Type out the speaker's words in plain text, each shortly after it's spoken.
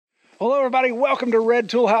everybody, welcome to Red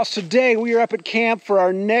Tool House. Today we are up at camp for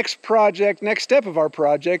our next project, next step of our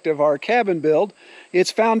project of our cabin build.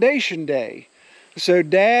 It's foundation day. So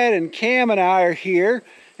Dad and Cam and I are here,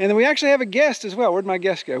 and then we actually have a guest as well. Where'd my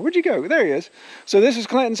guest go? Where'd you go? There he is. So this is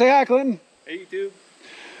Clinton. Say hi, Clinton. Hey, YouTube.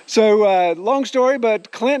 So long story,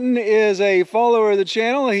 but Clinton is a follower of the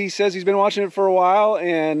channel. He says he's been watching it for a while,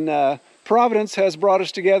 and Providence has brought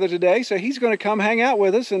us together today. So he's going to come hang out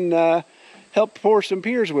with us and help pour some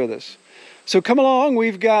Piers with us. So come along,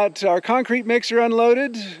 we've got our concrete mixer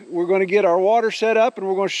unloaded. We're going to get our water set up, and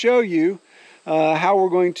we're going to show you how we're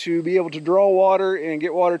going to be able to draw water and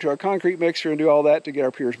get water to our concrete mixer and do all that to get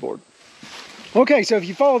our Piers board. Okay, so if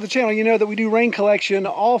you follow the channel, you know that we do rain collection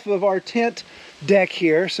off of our tent deck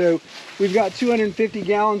here. So we've got 250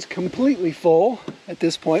 gallons completely full at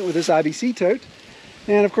this point with this IBC tote.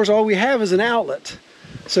 And of course, all we have is an outlet.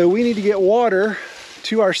 So we need to get water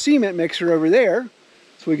to our cement mixer over there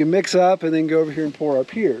so we can mix up and then go over here and pour our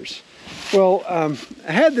Piers. Well,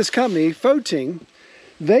 I had this company, Foting.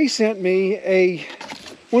 They sent me a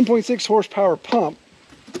 1.6 horsepower pump,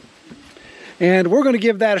 and we're going to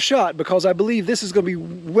give that a shot because I believe this is going to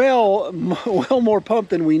be well more pump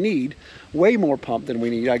than we need, way more pump than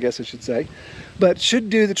we need, I guess I should say, but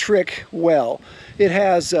should do the trick well. It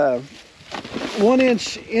has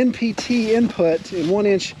 1-inch NPT input and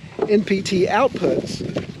 1-inch NPT outputs,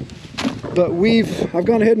 but I've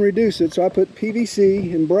gone ahead and reduced it, so I put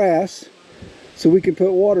PVC and brass so we can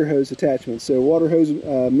put water hose attachments. So water hose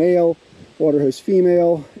male, water hose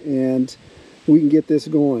female, and we can get this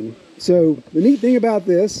going. So the neat thing about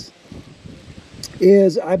this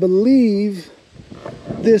is I believe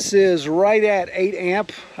this is right at 8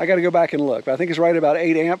 amp. I got to go back and look, but I think it's right about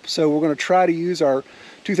 8 amp. So we're going to try to use our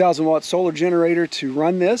 2,000 watt solar generator to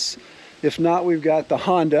run this. If not, we've got the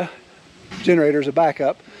Honda generator as a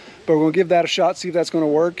backup, but we're going to give that a shot, see if that's going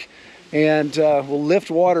to work, and we'll lift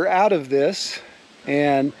water out of this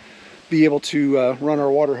and be able to run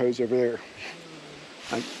our water hose over there.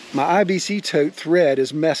 My IBC tote thread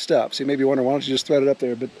is messed up, so you may be wondering, why don't you just thread it up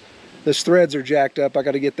there? But those threads are jacked up. I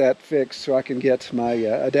got to get that fixed so I can get my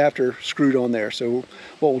adapter screwed on there. So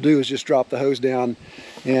what we'll do is just drop the hose down,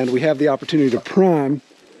 and we have the opportunity to prime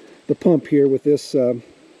the pump here with this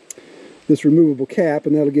this removable cap,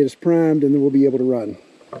 and that'll get us primed, and then we'll be able to run.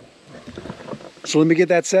 So let me get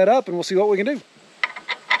that set up and we'll see what we can do.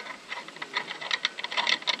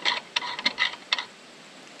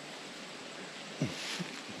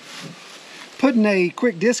 Putting a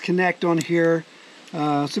quick disconnect on here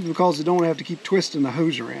simply because I don't have to keep twisting the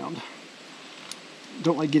hose around.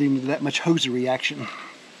 Don't like getting into that much hosiery action.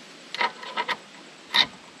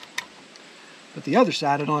 But the other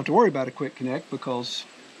side, I don't have to worry about a quick connect because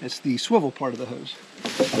it's the swivel part of the hose.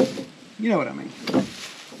 You know what I mean.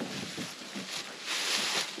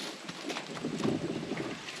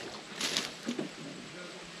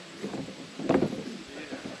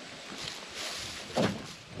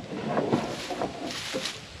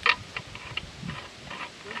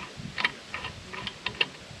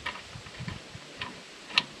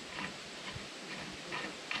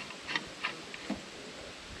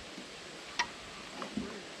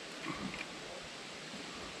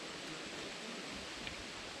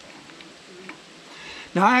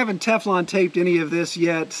 Now, I haven't Teflon taped any of this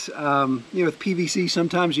yet. You know, with PVC,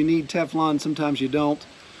 sometimes you need Teflon, sometimes you don't.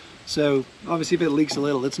 So, obviously, if it leaks a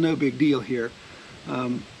little, it's no big deal here.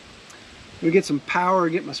 We get some power,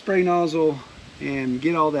 get my spray nozzle, and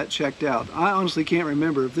get all that checked out. I honestly can't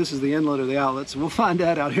remember if this is the inlet or the outlet, so we'll find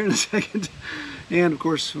that out here in a second. And, of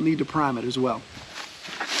course, we'll need to prime it as well.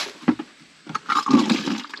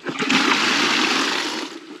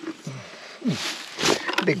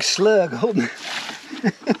 Big slug holding it.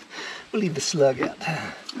 We'll leave the slug out.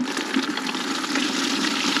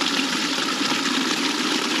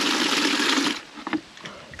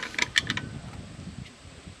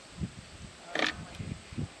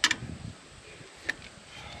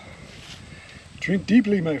 Drink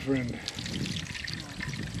deeply, my friend.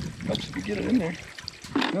 Helps if you get it in there.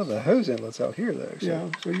 Well, the hose inlet's out here, though. So. Yeah,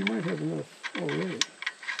 so you might have enough already.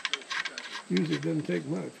 Usually it doesn't take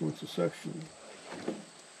much once the suction.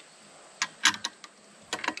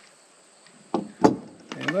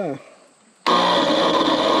 And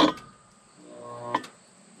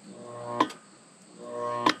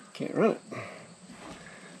can't run it.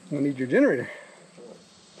 You'll need your generator.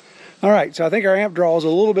 All right, so I think our amp draw is a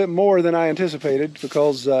little bit more than I anticipated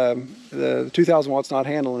because the 2,000 watts not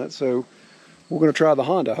handling it. So we're going to try the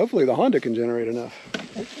Honda. Hopefully the Honda can generate enough.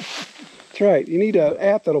 That's right. You need an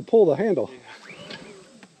app that'll pull the handle.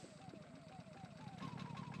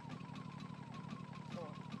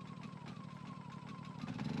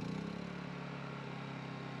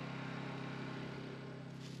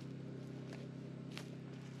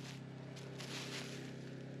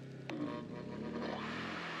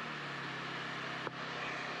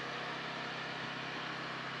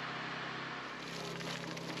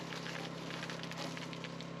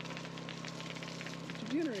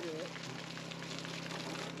 generator up.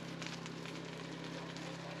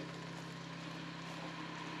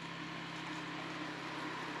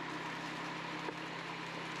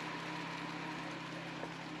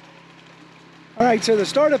 All right, so the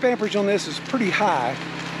startup amperage on this is pretty high,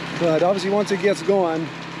 but obviously once it gets going,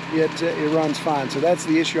 it runs fine. So that's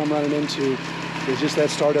the issue I'm running into, is just that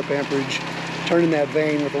startup amperage, turning that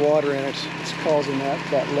vane with the water in it. It's causing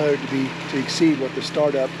that load to exceed what the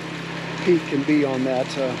startup peak can be on that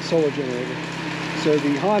solar generator. So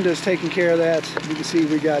the Honda is taking care of that. You can see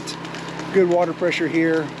we got good water pressure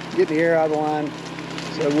here, getting the air out of the line,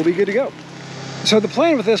 so we'll be good to go. So the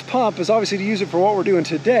plan with this pump is obviously to use it for what we're doing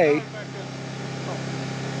today.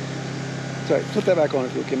 Sorry, put that back on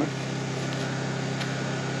if you will, Kimmy.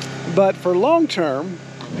 But for long term,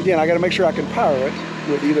 again, I got to make sure I can power it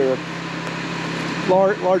with either a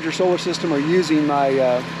larger solar system or using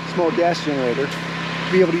my small gas generator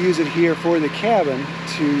to be able to use it here for the cabin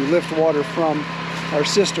to lift water from our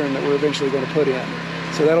cistern that we're eventually going to put in.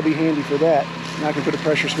 So that'll be handy for that. And I can put a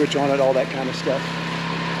pressure switch on it, all that kind of stuff.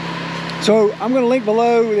 So I'm going to link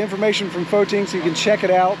below the information from Foting so you can check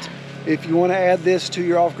it out if you want to add this to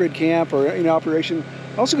your off-grid camp or in operation.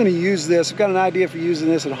 I'm also going to use this. I've got an idea for using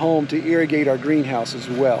this at home to irrigate our greenhouse as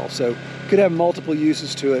well. So could have multiple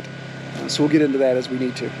uses to it. So we'll get into that as we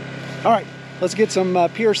need to. All right, let's get some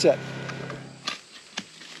Piers set.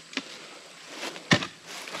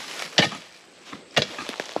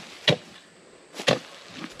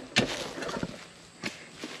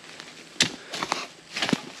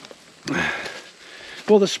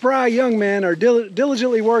 Well, the spry young men are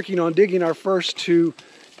diligently working on digging our first 2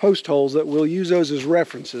 post holes that we'll use those as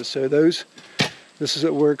references. So this is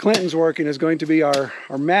where Clinton's working is going to be our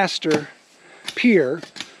master pier,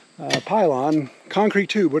 pylon, concrete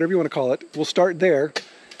tube, whatever you want to call it. We'll start there,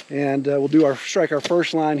 and we'll strike our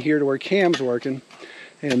first line here to where Cam's working,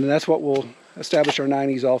 and that's what we'll establish our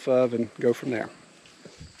 90s off of and go from there.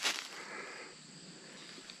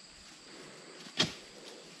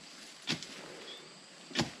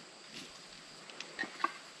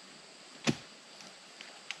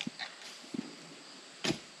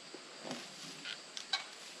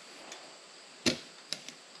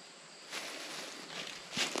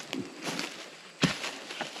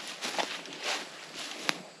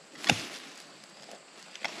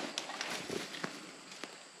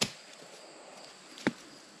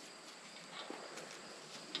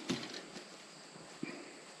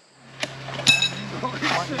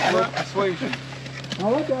 Persuasion. I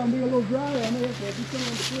like that one be a little dry. I may have to do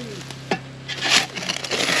something between.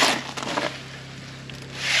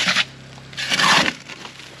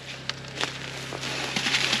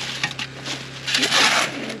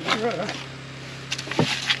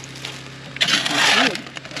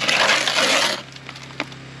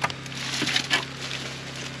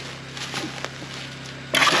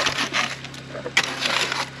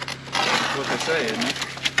 That's what they say, isn't it?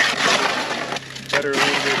 Better a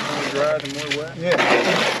little bit more dry than more wet? Yeah.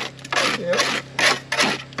 Yep.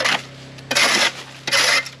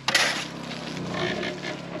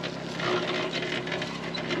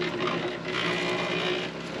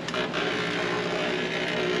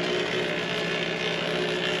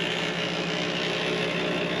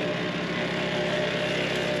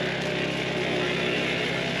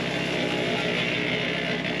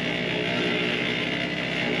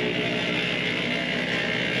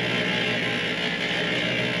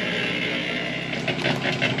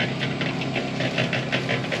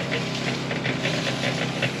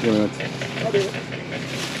 I'll do it.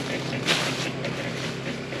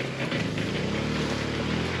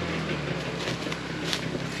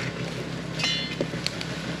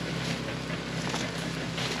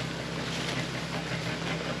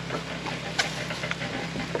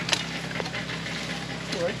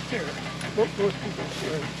 Right there. Look, those people.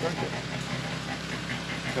 Right there.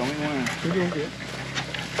 Tell me when. You're doing good.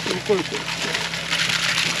 A little closer.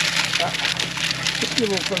 Just get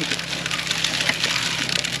a little closer.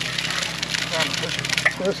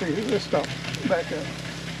 Let's see, let's stop. Back up.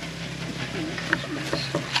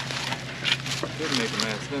 Did make a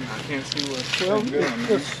mess, didn't I? I can't see what's Well, going.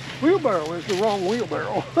 this wheelbarrow is the wrong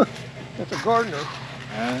wheelbarrow. It's a Gardner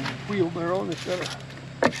wheelbarrow and it's got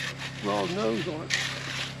a wrong nose on it.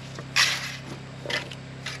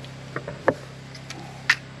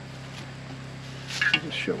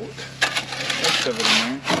 Just show it. Most of it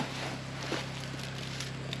in there.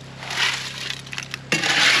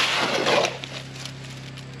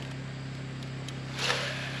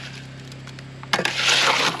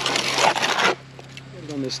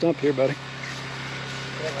 On this stump here, buddy.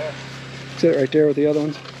 Sit right there with the other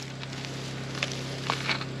ones.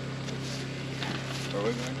 are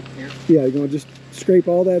we going here? Yeah, you're going to just scrape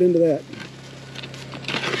all that into that.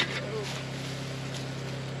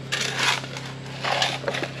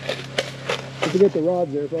 Don't forget the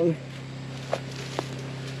rods there, Father.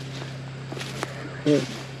 Here,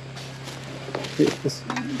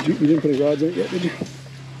 you didn't put any rods in it yet, did you?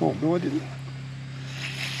 Oh, no, I didn't.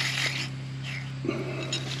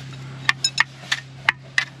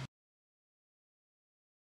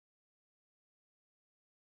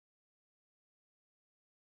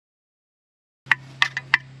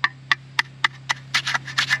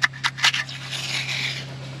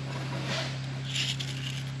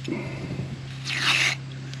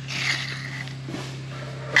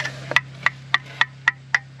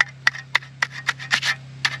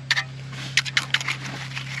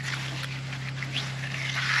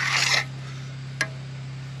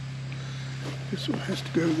 This one has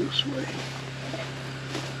to go this way.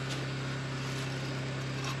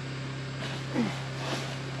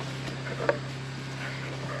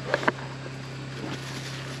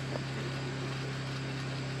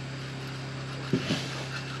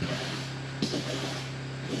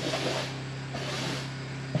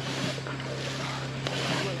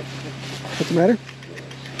 What's the matter?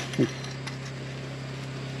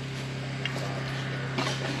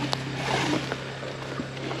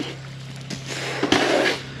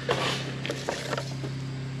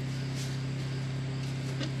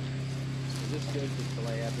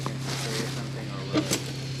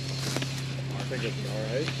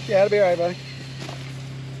 Yeah, it'll be all right, buddy.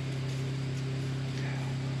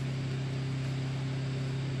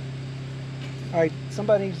 All right,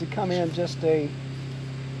 somebody needs to come in just an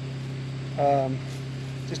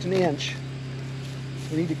inch.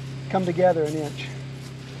 We need to come together an inch.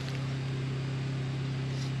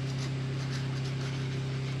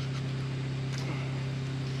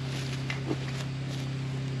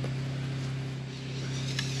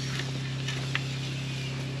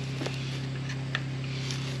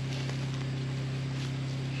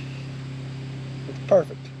 It's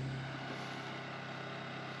perfect.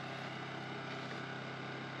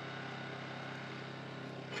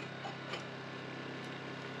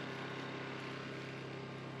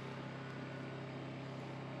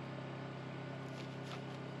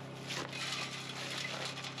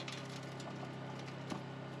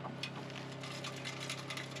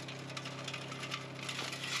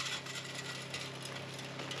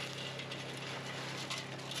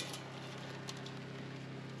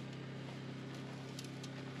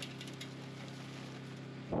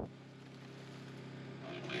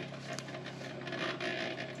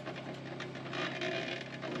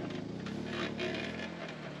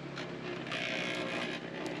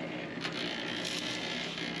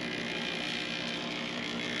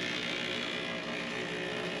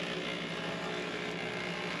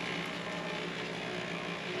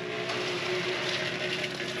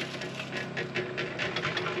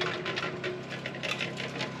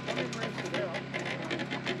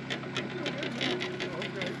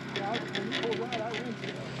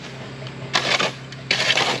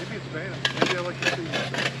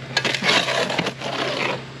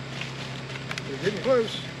 Getting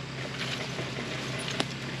close.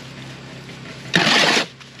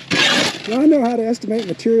 Do I know how to estimate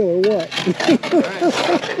material or what?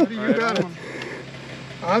 What do you got?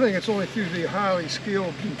 I think it's only through the highly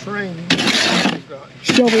skilled and trained you've got.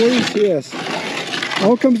 Shovelers, yes.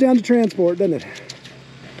 All comes down to transport, doesn't it?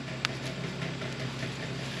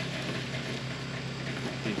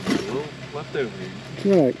 There's a little left over here. That's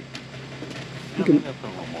right. You can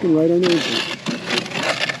right underneath it.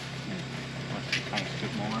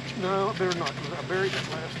 No, they're not. I buried it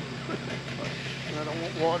last week. And I don't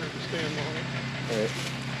want water to stand on it.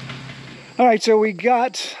 All right, so we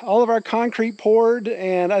got all of our concrete poured,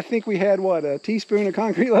 and I think we had, what, a teaspoon of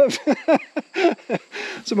concrete left?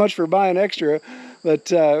 So much for buying extra,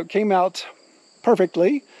 but came out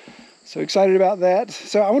perfectly. So excited about that.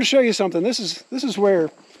 So I want to show you something. This is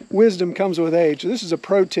where wisdom comes with age. So this is a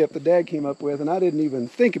pro tip that Dad came up with, and I didn't even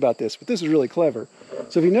think about this, but this is really clever.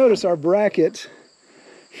 So if you notice, our bracket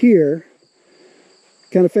here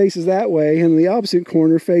kind of faces that way, and the opposite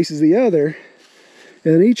corner faces the other,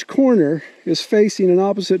 and each corner is facing an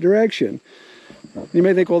opposite direction. You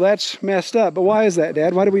may think, well, that's messed up, but why is that,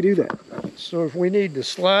 Dad? Why do we do that? So if we need to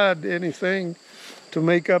slide anything to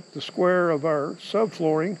make up the square of our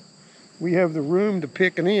subflooring, we have the room to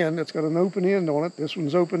pick an end that's got an open end on it. This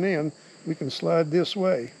one's open end. We can slide this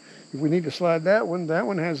way. If we need to slide that one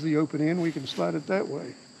has the open end. We can slide it that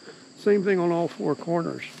way. Same thing on all four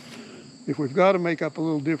corners. If we've got to make up a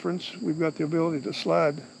little difference, we've got the ability to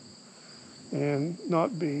slide and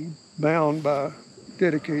not be bound by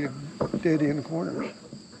dedicated dead end corners.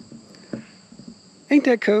 Ain't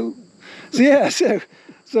that cool? So yeah,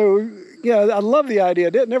 so yeah, I love the idea.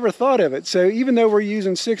 I never thought of it. So even though we're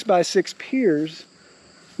using 6x6 piers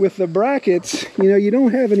with the brackets, you know, you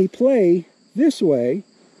don't have any play this way,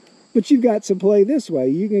 but you've got some play this way.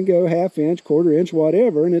 You can go 1/2 inch, 1/4 inch,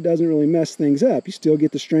 whatever, and it doesn't really mess things up. You still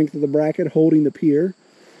get the strength of the bracket holding the pier.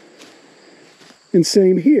 And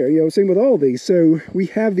same here, you know, same with all these. So we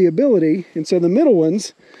have the ability, and so the middle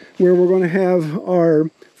ones, where we're going to have our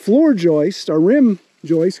floor joist, our rim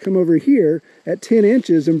joist, come over here at 10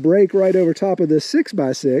 inches and break right over top of this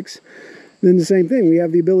 6x6, then the same thing. We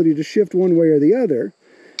have the ability to shift one way or the other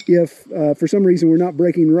if for some reason we're not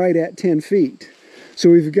breaking right at 10 feet. So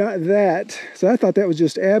we've got that. So I thought that was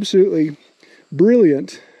just absolutely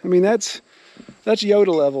brilliant. I mean, that's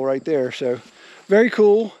Yoda level right there. So very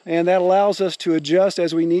cool, and that allows us to adjust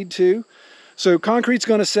as we need to. So concrete's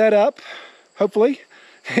going to set up, hopefully,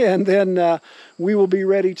 and then we will be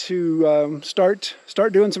ready to start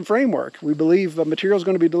doing some framework. We believe material is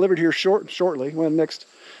going to be delivered here shortly. Well,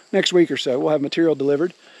 next week or so, we'll have material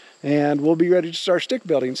delivered, and we'll be ready to start stick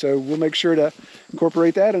building. So we'll make sure to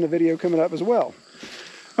incorporate that in a video coming up as well.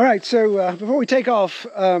 All right, so before we take off,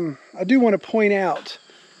 I do want to point out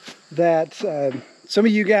that some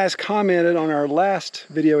of you guys commented on our last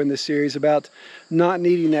video in this series about not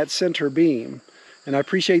needing that center beam, and I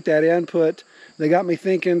appreciate that input. They got me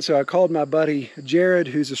thinking, so I called my buddy Jared,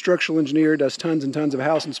 who's a structural engineer, does tons and tons of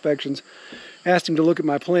house inspections, asked him to look at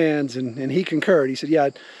my plans, and he concurred. He said,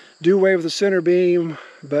 yeah, do away with the center beam,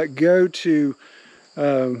 but go to,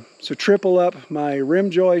 so triple up my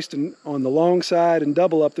rim joist and on the long side and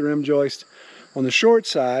double up the rim joist on the short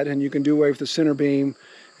side, and you can do away with the center beam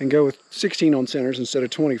and go with 16 on centers instead of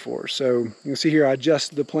 24. So you can see here I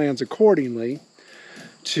adjusted the plans accordingly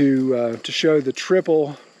to show the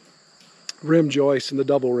triple rim joist and the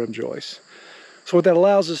double rim joist. So what that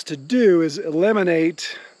allows us to do is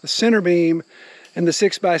eliminate the center beam and the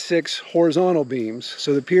 6x6 horizontal beams.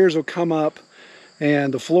 So the piers will come up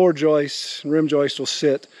and the floor joists and rim joists will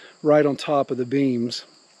sit right on top of the beams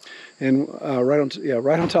and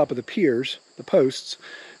right on top of the piers, the posts,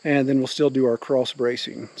 and then we'll still do our cross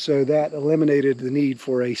bracing. So that eliminated the need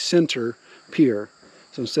for a center pier.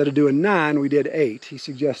 So instead of doing 9, we did 8. He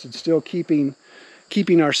suggested still keeping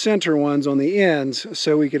our center ones on the ends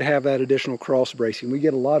so we could have that additional cross bracing. We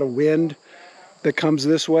get a lot of wind that comes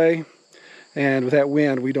this way, and with that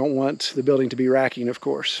wind we don't want the building to be racking, of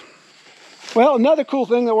course. Well, another cool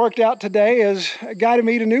thing that worked out today is I got to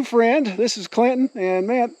meet a new friend. This is Clinton, and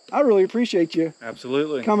man, I really appreciate you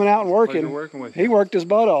coming out and working. Working with you. He worked his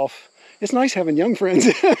butt off. It's nice having young friends.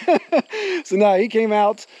 So no, he came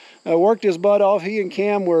out, worked his butt off. He and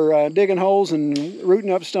Cam were digging holes and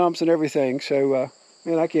rooting up stumps and everything. So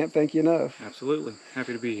man, I can't thank you enough. Absolutely.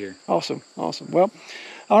 Happy to be here. Awesome, awesome. Well,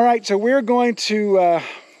 all right, so we're going to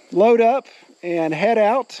load up and head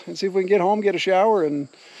out and see if we can get home, get a shower, and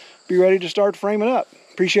be ready to start framing up.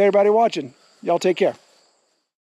 Appreciate everybody watching. Y'all take care.